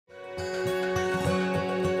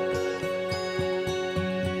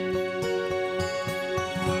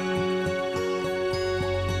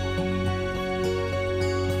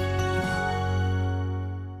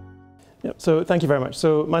So thank you very much.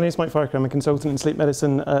 So my name is Mike Farquhar. I'm a consultant in sleep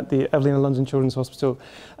medicine at the Evelina London Children's Hospital.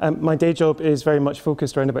 My day job is very much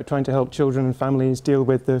focused around about trying to help children and families deal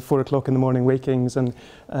with the 4 o'clock in the morning wakings and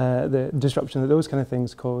the disruption that those kind of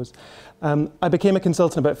things cause. I became a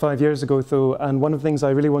consultant about 5 years ago though, and one of the things I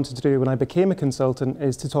really wanted to do when I became a consultant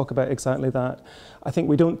is to talk about exactly that. I think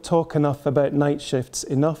we don't talk enough about night shifts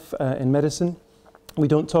enough in medicine. We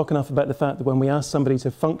don't talk enough about the fact that when we ask somebody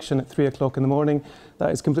to function at 3 o'clock in the morning, that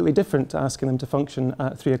is completely different to asking them to function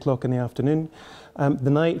at 3 o'clock in the afternoon. The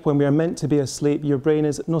night when we are meant to be asleep, your brain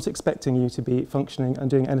is not expecting you to be functioning and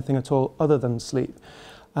doing anything at all other than sleep.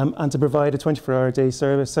 And to provide a 24-hour day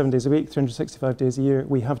service, 7 days a week, 365 days a year,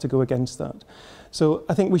 we have to go against that. So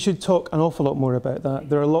I think we should talk an awful lot more about that.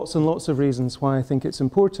 There are lots and lots of reasons why I think it's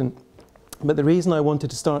important. But the reason I wanted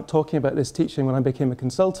to start talking about this teaching when I became a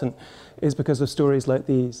consultant is because of stories like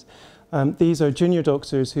these. These are junior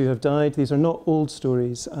doctors who have died. These are not old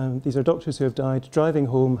stories. These are doctors who have died driving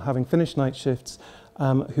home, having finished night shifts,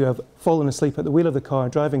 who have fallen asleep at the wheel of the car,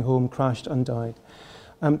 driving home, crashed and died.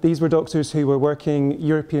 These were doctors who were working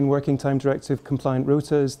European Working Time Directive compliant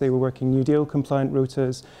rotas. They were working New Deal compliant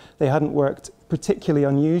rotas. They hadn't worked particularly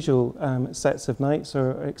unusual sets of nights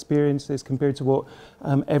or experiences compared to what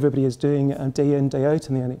everybody is doing day in, day out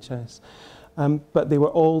in the NHS. But they were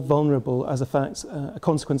all vulnerable as a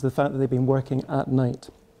consequence of the fact that they've been working at night.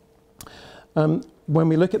 When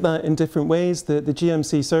we look at that in different ways, the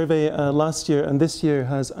GMC survey last year and this year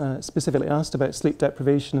has specifically asked about sleep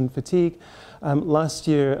deprivation and fatigue. Last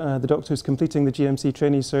year, the doctors completing the GMC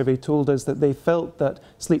trainee survey told us that they felt that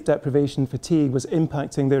sleep deprivation fatigue was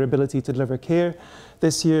impacting their ability to deliver care.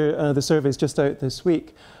 This year, the survey is just out this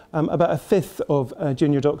week. About a fifth of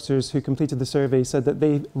junior doctors who completed the survey said that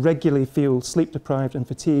they regularly feel sleep deprived and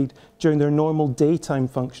fatigued during their normal daytime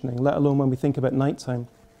functioning, let alone when we think about nighttime.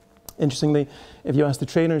 Interestingly, if you ask the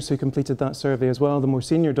trainers who completed that survey as well, the more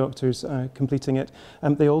senior doctors completing it,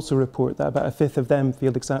 they also report that about a fifth of them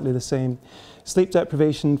feel exactly the same. Sleep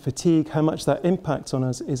deprivation, fatigue, how much that impacts on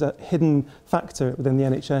us is a hidden factor within the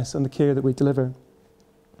NHS and the care that we deliver.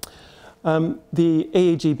 The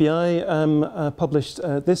AAGBI published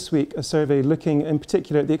this week a survey looking in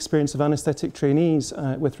particular at the experience of anaesthetic trainees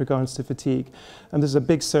with regards to fatigue. And there's a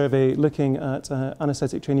big survey looking at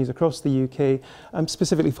anaesthetic trainees across the UK,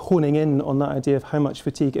 specifically honing in on that idea of how much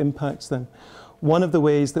fatigue impacts them. One of the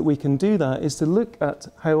ways that we can do that is to look at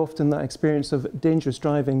how often that experience of dangerous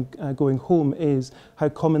driving going home is, how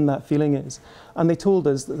common that feeling is. And they told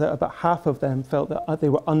us that about half of them felt that they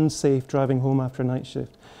were unsafe driving home after a night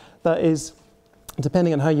shift. That is,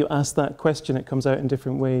 depending on how you ask that question, it comes out in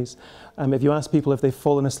different ways. If you ask people if they've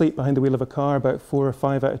fallen asleep behind the wheel of a car, about 4 or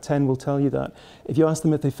 5 out of 10 will tell you that. If you ask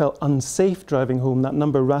them if they felt unsafe driving home, that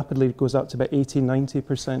number rapidly goes up to about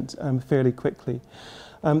 80–90% fairly quickly.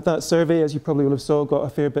 That survey, as you probably will have saw, got a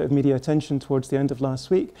fair bit of media attention towards the end of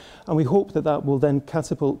last week, and we hope that that will then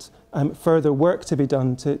catapult further work to be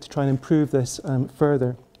done to try and improve this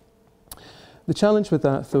further. The challenge with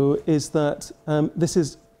that, though, is that this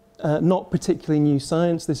is not particularly new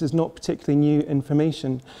science, this is not particularly new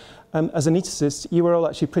information. As anaesthetists, you are all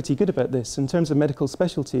actually pretty good about this. In terms of medical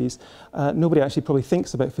specialties, nobody actually probably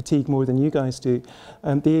thinks about fatigue more than you guys do.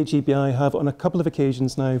 The AGBI have on a couple of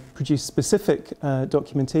occasions now produced specific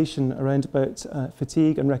documentation around about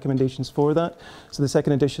fatigue and recommendations for that. So the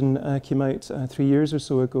second edition came out 3 years or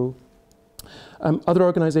so ago. Other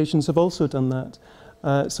organisations have also done that.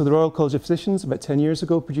 So the Royal College of Physicians, about 10 years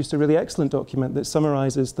ago, produced a really excellent document that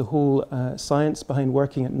summarises the whole science behind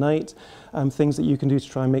working at night, things that you can do to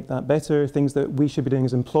try and make that better, things that we should be doing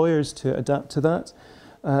as employers to adapt to that.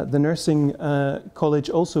 The Nursing College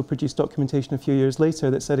also produced documentation a few years later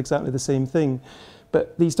that said exactly the same thing.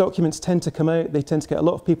 But these documents tend to come out, they tend to get a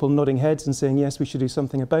lot of people nodding heads and saying, yes, we should do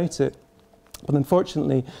something about it. But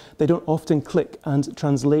unfortunately, they don't often click and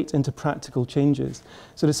translate into practical changes.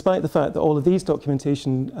 So despite the fact that all of these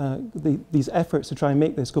documentation, these efforts to try and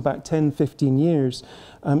make this go back 10, 15 years,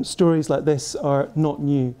 stories like this are not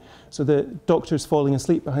new. So the doctors falling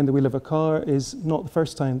asleep behind the wheel of a car is not the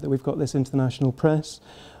first time that we've got this into the national press.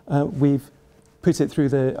 We've put it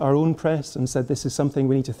through our own press and said this is something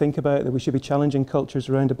we need to think about, that we should be challenging cultures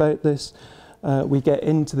around about this. We get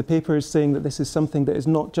into the papers saying that this is something that is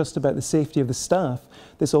not just about the safety of the staff,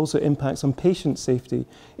 this also impacts on patient safety.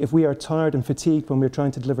 If we are tired and fatigued when we're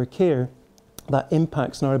trying to deliver care, that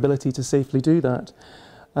impacts on our ability to safely do that.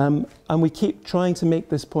 And we keep trying to make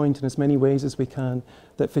this point in as many ways as we can,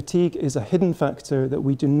 that fatigue is a hidden factor that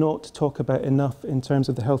we do not talk about enough in terms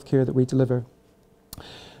of the healthcare that we deliver.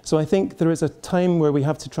 So I think there is a time where we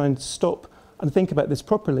have to try and stop and think about this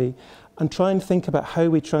properly and try and think about how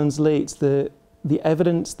we translate the the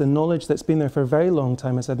evidence, the knowledge that's been there for a very long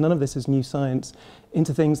time, I said none of this is new science,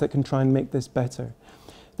 into things that can try and make this better.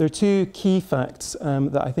 There are two key facts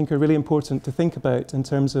that I think are really important to think about in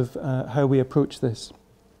terms of how we approach this.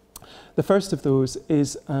 The first of those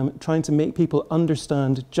is trying to make people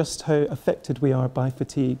understand just how affected we are by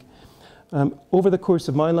fatigue. Over the course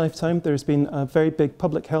of my lifetime, there's been a very big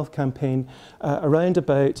public health campaign around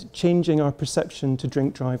about changing our perception to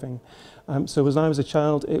drink driving. So as I was a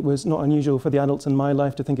child, it was not unusual for the adults in my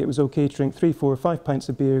life to think it was okay to drink 3, 4, 5 pints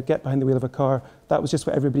of beer, get behind the wheel of a car. That was just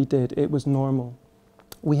what everybody did. It was normal.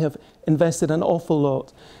 We have invested an awful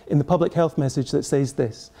lot in the public health message that says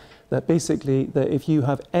this, that basically that if you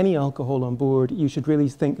have any alcohol on board, you should really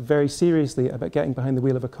think very seriously about getting behind the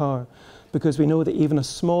wheel of a car, because we know that even a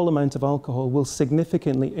small amount of alcohol will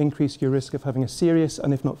significantly increase your risk of having a serious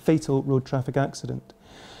and if not fatal road traffic accident.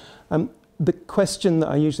 The question that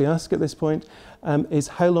I usually ask at this point is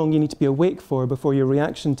how long you need to be awake for before your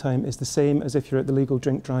reaction time is the same as if you're at the legal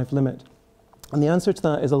drink drive limit. And the answer to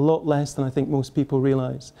that is a lot less than I think most people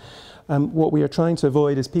realise. What we are trying to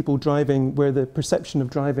avoid is people driving where the perception of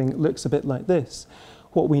driving looks a bit like this.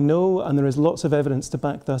 What we know, and there is lots of evidence to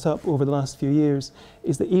back that up over the last few years,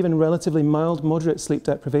 is that even relatively mild, moderate sleep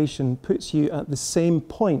deprivation puts you at the same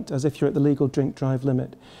point as if you're at the legal drink drive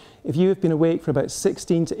limit. If you have been awake for about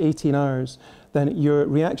 16 to 18 hours, then your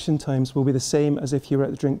reaction times will be the same as if you were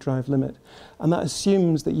at the drink drive limit. And that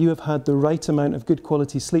assumes that you have had the right amount of good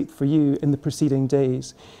quality sleep for you in the preceding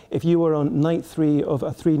days. If you were on night 3 of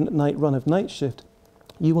a 3-night run of night shift,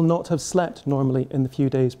 you will not have slept normally in the few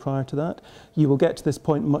days prior to that. You will get to this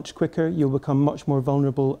point much quicker. You'll become much more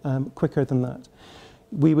vulnerable quicker than that.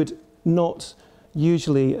 We would not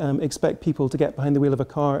usually expect people to get behind the wheel of a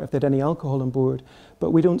car if they had any alcohol on board,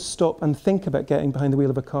 but we don't stop and think about getting behind the wheel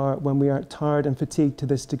of a car when we are tired and fatigued to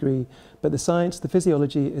this degree. But the science, the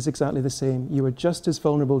physiology is exactly the same. You are just as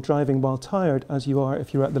vulnerable driving while tired as you are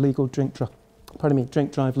if you're at the legal drink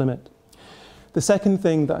drive limit. The second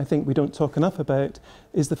thing that I think we don't talk enough about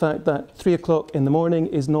is the fact that 3 o'clock in the morning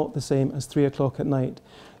is not the same as 3 o'clock at night.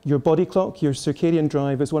 Your body clock, your circadian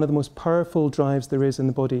drive, is one of the most powerful drives there is in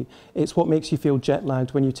the body. It's what makes you feel jet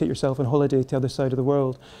lagged when you take yourself on holiday to the other side of the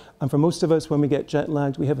world. And for most of us, when we get jet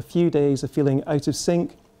lagged, we have a few days of feeling out of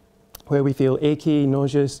sync, where we feel achy,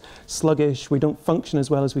 nauseous, sluggish. We don't function as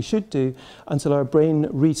well as we should do until our brain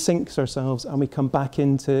resyncs ourselves and we come back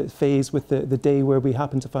into phase with the day where we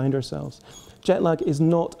happen to find ourselves. Jet lag is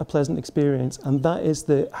not a pleasant experience, and that is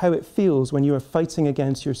how it feels when you are fighting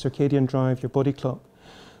against your circadian drive, your body clock.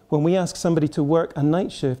 When we ask somebody to work a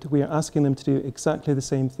night shift, we are asking them to do exactly the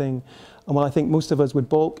same thing. And while I think most of us would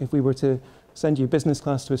balk if we were to send you business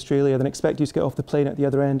class to Australia, then expect you to get off the plane at the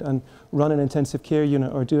other end and run an intensive care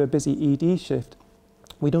unit or do a busy ED shift,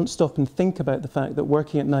 we don't stop and think about the fact that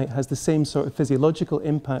working at night has the same sort of physiological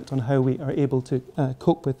impact on how we are able to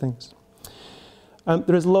cope with things.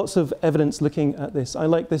 There is lots of evidence looking at this. I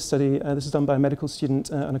like this study. This is done by a medical student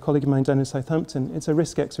and a colleague of mine down in Southampton. It's a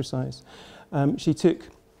risk exercise. She took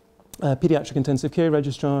paediatric intensive care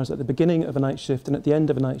registrars at the beginning of a night shift, and at the end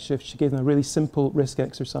of a night shift she gave them a really simple risk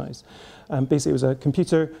exercise. Basically it was a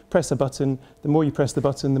computer, press a button, the more you press the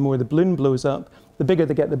button the more the balloon blows up. The bigger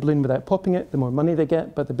they get the balloon without popping it, the more money they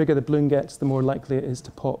get, but the bigger the balloon gets, the more likely it is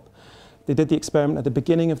to pop. They did the experiment at the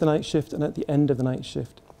beginning of the night shift and at the end of the night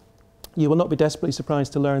shift. You will not be desperately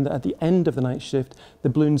surprised to learn that at the end of the night shift, the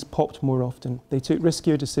balloons popped more often. They took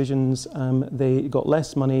riskier decisions, they got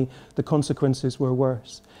less money, the consequences were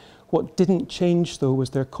worse. What didn't change, though,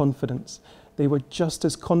 was their confidence. They were just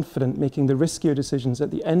as confident making the riskier decisions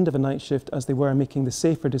at the end of a night shift as they were making the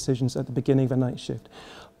safer decisions at the beginning of a night shift.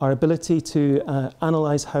 Our ability to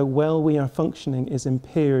analyse how well we are functioning is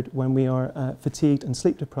impaired when we are fatigued and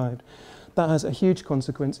sleep deprived. That has a huge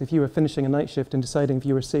consequence if you are finishing a night shift and deciding if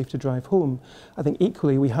you are safe to drive home. I think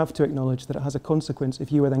equally we have to acknowledge that it has a consequence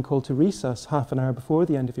if you are then called to resus half an hour before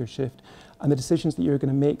the end of your shift, and the decisions that you're going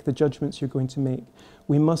to make, the judgments you're going to make.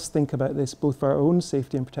 We must think about this both for our own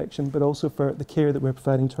safety and protection, but also for the care that we're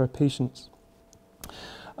providing to our patients.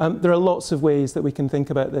 There are lots of ways that we can think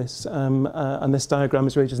about this, and this diagram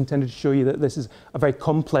is really just intended to show you that this is a very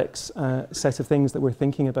complex set of things that we're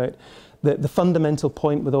thinking about. The fundamental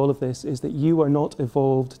point with all of this is that you are not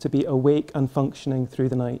evolved to be awake and functioning through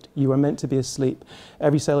the night. You are meant to be asleep.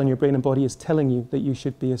 Every cell in your brain and body is telling you that you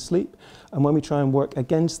should be asleep, and when we try and work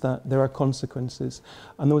against that, there are consequences,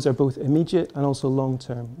 and those are both immediate and also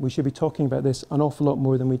long-term. We should be talking about this an awful lot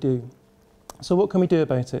more than we do. So what can we do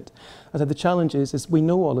about it? I said the challenge is we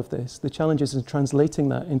know all of this. The challenge is in translating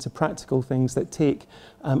that into practical things that take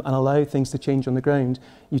and allow things to change on the ground.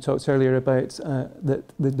 You talked earlier about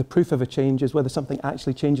the proof of a change is whether something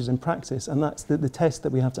actually changes in practice, and that's the test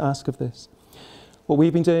that we have to ask of this. What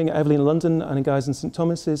we've been doing at Evelina London and in Guy's and St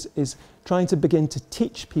Thomas's is trying to begin to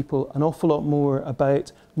teach people an awful lot more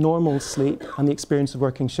about normal sleep and the experience of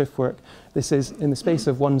working shift work. This is, in the space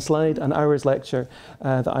of one slide, an hour's lecture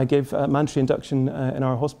that I give mandatory induction in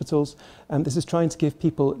our hospitals. This is trying to give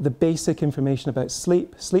people the basic information about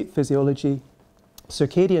sleep, sleep physiology,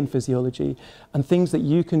 circadian physiology, and things that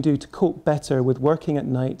you can do to cope better with working at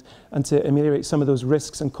night and to ameliorate some of those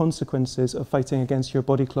risks and consequences of fighting against your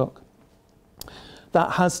body clock.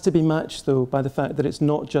 That has to be matched, though, by the fact that it's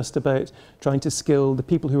not just about trying to skill the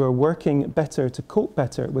people who are working better to cope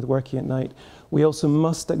better with working at night. We also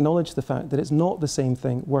must acknowledge the fact that it's not the same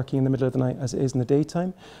thing working in the middle of the night as it is in the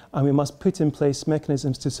daytime, and we must put in place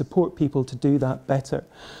mechanisms to support people to do that better.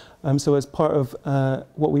 So as part of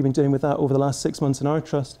what we've been doing with that over the last 6 months in our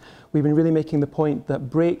trust, we've been really making the point that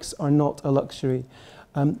breaks are not a luxury.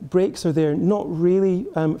 Breaks are there not really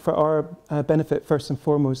for our benefit first and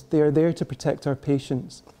foremost. They are there to protect our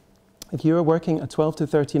patients. If you are working a 12 to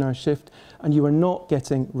 13-hour shift and you are not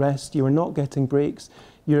getting rest, you are not getting breaks,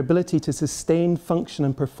 your ability to sustain function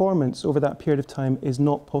and performance over that period of time is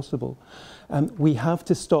not possible. We have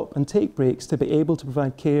to stop and take breaks to be able to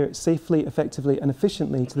provide care safely, effectively and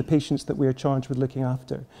efficiently to the patients that we are charged with looking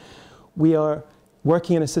after. We are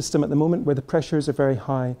working in a system at the moment where the pressures are very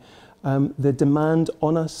high. The demand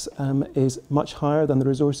on us is much higher than the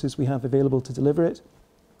resources we have available to deliver it.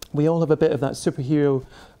 We all have a bit of that superhero,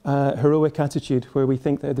 heroic attitude where we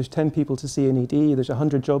think that there's 10 people to see in ED, there's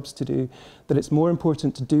 100 jobs to do, that it's more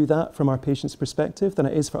important to do that from our patient's perspective than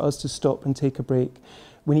it is for us to stop and take a break.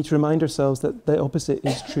 We need to remind ourselves that the opposite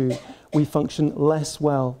is true. We function less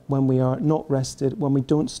well when we are not rested, when we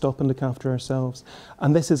don't stop and look after ourselves.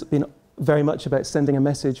 And this has been very much about sending a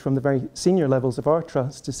message from the very senior levels of our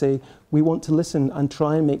trust to say, we want to listen and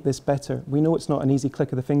try and make this better. We know it's not an easy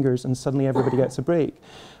click of the fingers and suddenly everybody gets a break,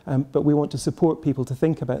 but we want to support people to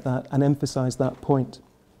think about that and emphasize that point.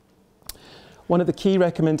 One of the key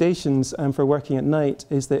recommendations for working at night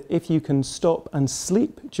is that if you can stop and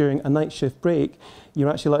sleep during a night shift break, you're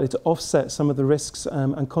actually likely to offset some of the risks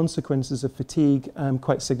and consequences of fatigue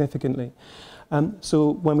quite significantly.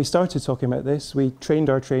 So when we started talking about this, we trained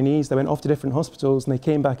our trainees, they went off to different hospitals and they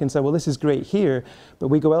came back and said, well, this is great here, but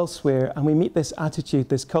we go elsewhere and we meet this attitude,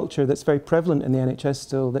 this culture that's very prevalent in the NHS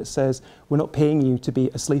still that says, we're not paying you to be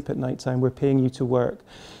asleep at night time, we're paying you to work.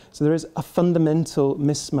 So there is a fundamental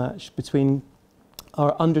mismatch between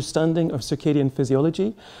our understanding of circadian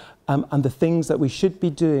physiology and the things that we should be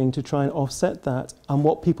doing to try and offset that and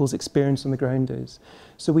what people's experience on the ground is.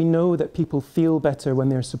 So we know that people feel better when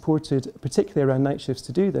they're supported, particularly around night shifts,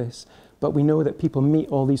 to do this, but we know that people meet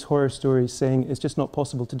all these horror stories saying it's just not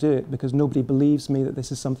possible to do it because nobody believes me that this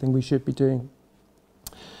is something we should be doing.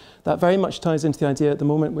 That very much ties into the idea at the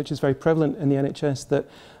moment, which is very prevalent in the NHS, that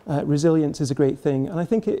resilience is a great thing. And I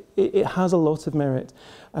think it has a lot of merit.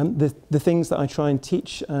 The things that I try and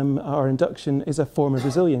teach our induction is a form of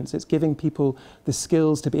resilience. It's giving people the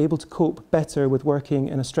skills to be able to cope better with working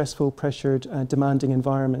in a stressful, pressured, demanding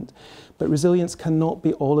environment. But resilience cannot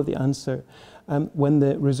be all of the answer. When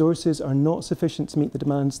the resources are not sufficient to meet the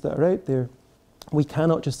demands that are out there, we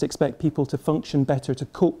cannot just expect people to function better, to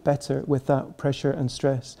cope better with that pressure and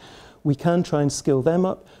stress. We can try and skill them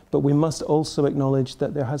up, but we must also acknowledge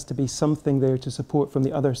that there has to be something there to support from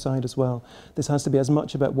the other side as well. This has to be as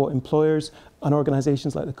much about what employers and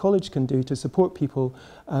organisations like the college can do to support people,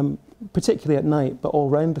 particularly at night, but all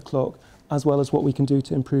round the clock, as well as what we can do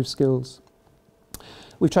to improve skills.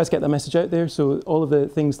 We've tried to get that message out there, so all of the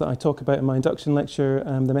things that I talk about in my induction lecture,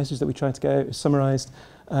 the message that we try to get out is summarised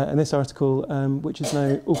in this article, which is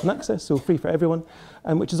now open access, so free for everyone,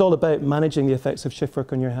 which is all about managing the effects of shift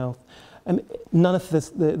work on your health. None of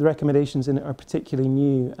the recommendations in it are particularly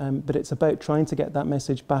new, but it's about trying to get that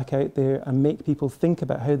message back out there and make people think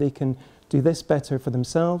about how they can do this better for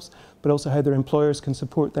themselves, but also how their employers can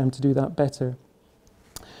support them to do that better.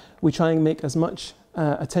 We try and make as much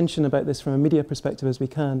attention about this from a media perspective as we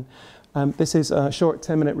can. This is a short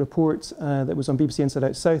 10-minute report that was on BBC Inside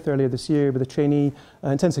Out South earlier this year with a trainee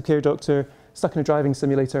intensive care doctor stuck in a driving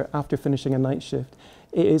simulator after finishing a night shift.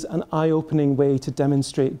 It is an eye-opening way to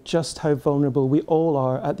demonstrate just how vulnerable we all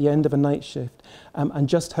are at the end of a night shift and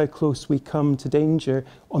just how close we come to danger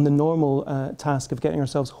on the normal task of getting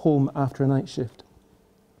ourselves home after a night shift.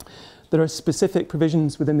 There are specific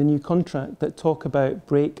provisions within the new contract that talk about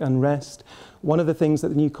break and rest. One of the things that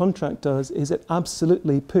the new contract does is it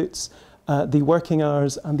absolutely puts the working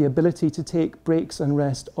hours and the ability to take breaks and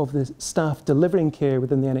rest of the staff delivering care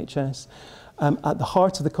within the NHS at the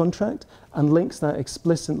heart of the contract, and links that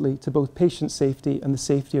explicitly to both patient safety and the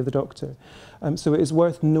safety of the doctor. So it is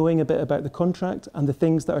worth knowing a bit about the contract and the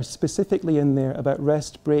things that are specifically in there about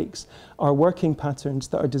rest breaks, our working patterns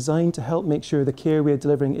that are designed to help make sure the care we are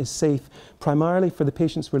delivering is safe, primarily for the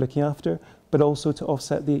patients we're looking after, but also to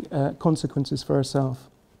offset the consequences for ourselves.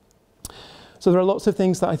 So there are lots of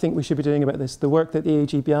things that I think we should be doing about this. The work that the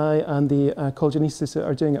AGBI and the College of Anaesthetists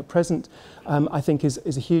are doing at present, I think is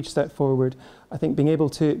a huge step forward. I think being able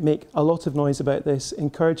to make a lot of noise about this,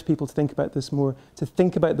 encourage people to think about this more, to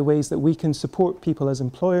think about the ways that we can support people as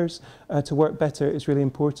employers to work better is really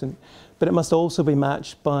important. But it must also be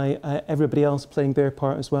matched by everybody else playing their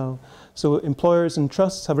part as well. So employers and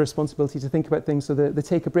trusts have a responsibility to think about things. So the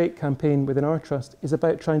Take a Break campaign within our trust is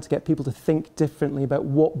about trying to get people to think differently about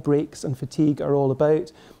what breaks and fatigue are all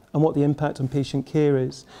about and what the impact on patient care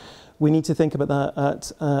is. We need to think about that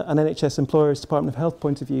at an NHS employer's Department of Health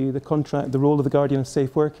point of view, the contract, the role of the Guardian of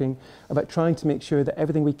Safe Working, about trying to make sure that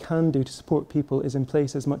everything we can do to support people is in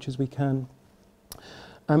place as much as we can.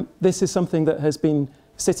 This is something that has been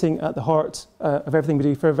sitting at the heart of everything we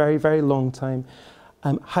do for a very, very long time.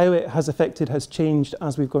 How it has affected has changed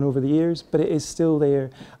as we've gone over the years, but it is still there,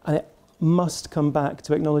 and it must come back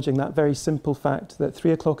to acknowledging that very simple fact that 3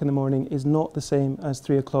 o'clock in the morning is not the same as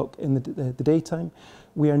 3 o'clock in the daytime.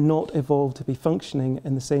 We are not evolved to be functioning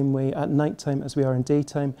in the same way at nighttime as we are in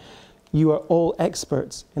daytime. You are all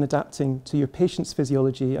experts in adapting to your patient's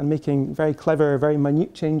physiology and making very clever, very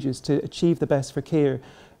minute changes to achieve the best for care.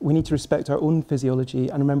 We need to respect our own physiology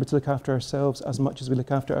and remember to look after ourselves as much as we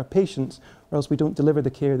look after our patients, or else we don't deliver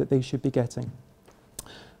the care that they should be getting.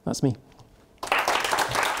 That's me.